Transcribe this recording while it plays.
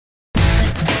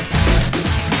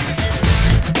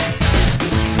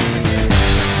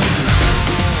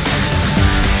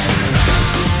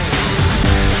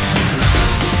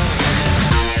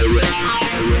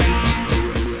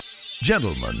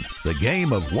Gentlemen, the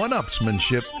game of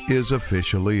one-upsmanship is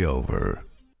officially over.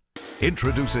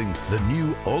 Introducing the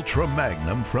new Ultra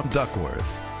Magnum from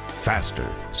Duckworth.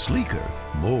 Faster, sleeker,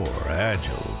 more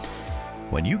agile.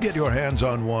 When you get your hands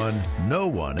on one, no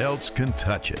one else can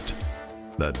touch it.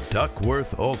 The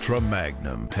Duckworth Ultra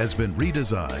Magnum has been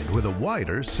redesigned with a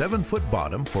wider 7-foot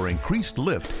bottom for increased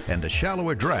lift and a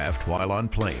shallower draft while on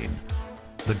plane.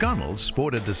 The gunnels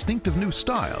sport a distinctive new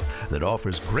style that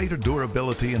offers greater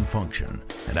durability and function.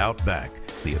 And out back,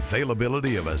 the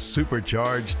availability of a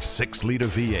supercharged 6-liter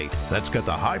V8 that's got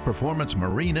the high-performance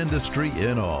marine industry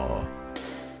in awe.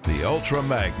 The Ultra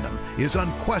Magnum is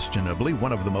unquestionably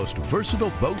one of the most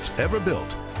versatile boats ever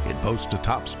built. It boasts a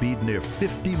top speed near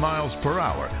 50 miles per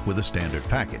hour with a standard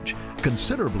package,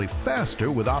 considerably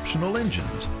faster with optional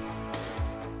engines.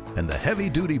 And the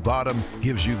heavy-duty bottom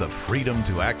gives you the freedom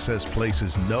to access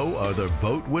places no other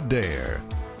boat would dare.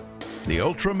 The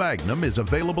Ultra Magnum is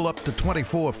available up to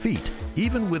 24 feet.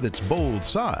 Even with its bold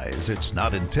size, it's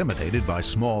not intimidated by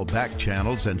small back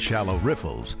channels and shallow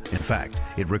riffles. In fact,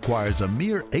 it requires a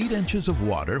mere 8 inches of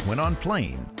water when on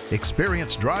plane.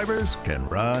 Experienced drivers can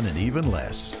run in even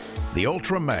less. The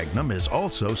Ultra Magnum is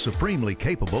also supremely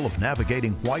capable of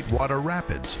navigating whitewater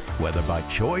rapids. Whether by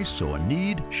choice or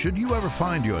need, should you ever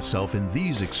find yourself in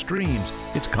these extremes,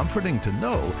 it's comforting to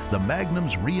know the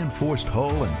Magnum's reinforced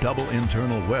hull and double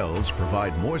internal wells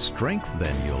provide more strength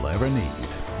than you'll ever need.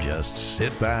 Just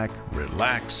sit back,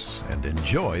 relax, and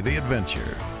enjoy the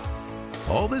adventure.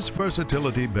 All this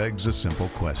versatility begs a simple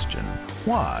question.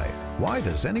 Why? Why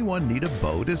does anyone need a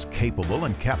boat as capable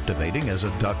and captivating as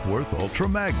a Duckworth Ultra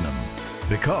Magnum?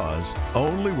 Because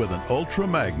only with an Ultra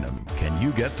Magnum can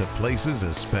you get to places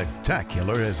as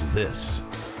spectacular as this.